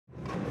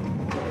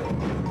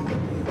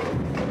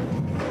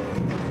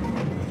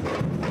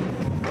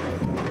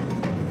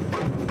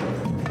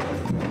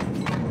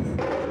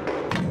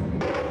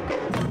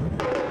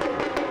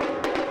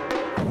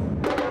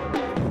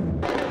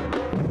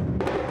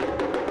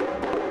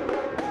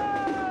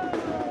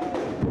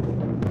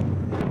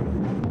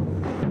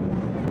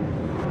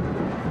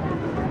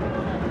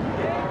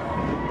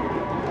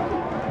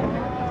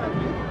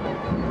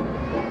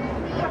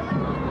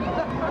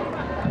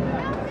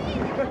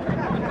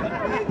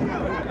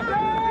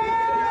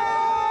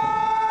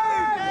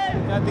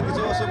Yeah, I think it's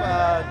awesome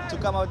to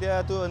come out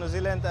here to New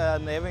Zealand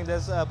and having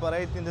this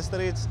parade in the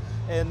streets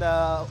and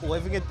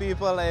waving at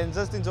people and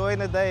just enjoying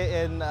the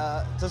day and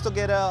just to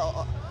get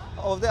after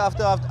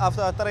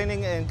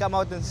training and come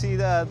out and see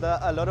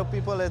a lot of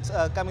people that's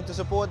coming to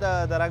support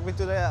the rugby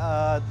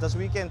today this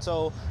weekend.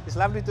 So it's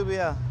lovely to be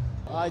here.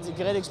 It's a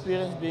great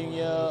experience being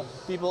here.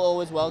 People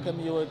always welcome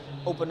you with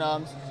open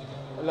arms.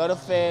 A lot of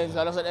fans, a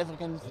lot of South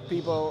African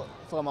people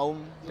from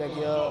home back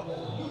here.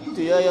 To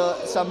hear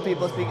some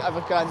people speak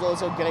Afrikaans is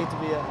also great to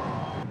be here.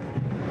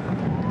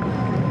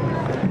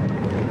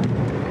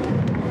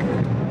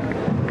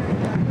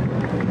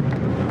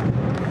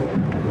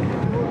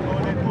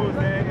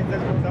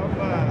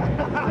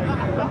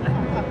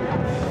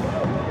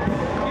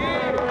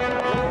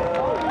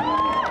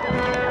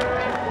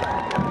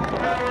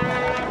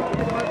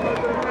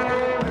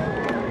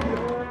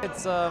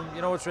 It's,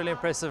 you know, what's really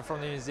impressive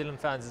from the New Zealand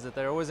fans is that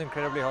they're always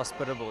incredibly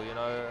hospitable, you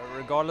know,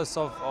 regardless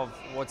of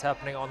what's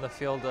happening on the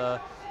field. You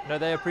know,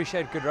 they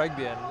appreciate good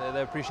rugby and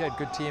they appreciate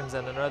good teams,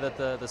 and they know that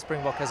the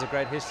Springbok has a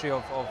great history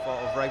of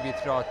rugby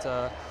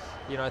throughout,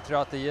 you know,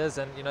 throughout the years,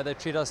 and you know, they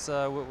treat us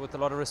with a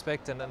lot of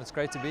respect, and it's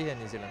great to be here in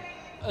New Zealand.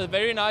 A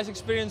very nice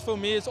experience for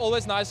me. It's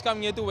always nice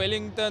coming here to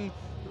Wellington,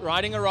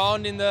 riding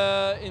around in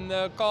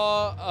the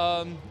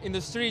car, in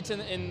the streets,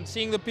 and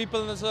seeing the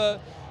people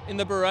in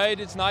the parade.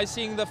 It's nice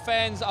seeing the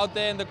fans out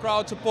there in the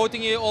crowd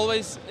supporting you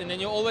always, and then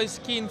you're always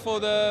keen for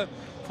the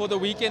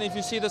weekend if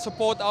you see the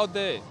support out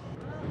there.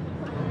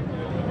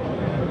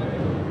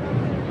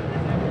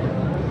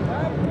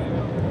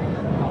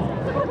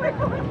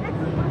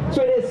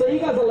 So you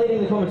guys are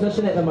leading the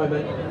competition at the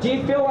moment. Do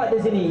you feel like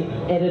there's any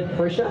added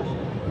pressure?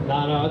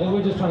 No, I think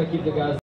we're just trying to keep the guys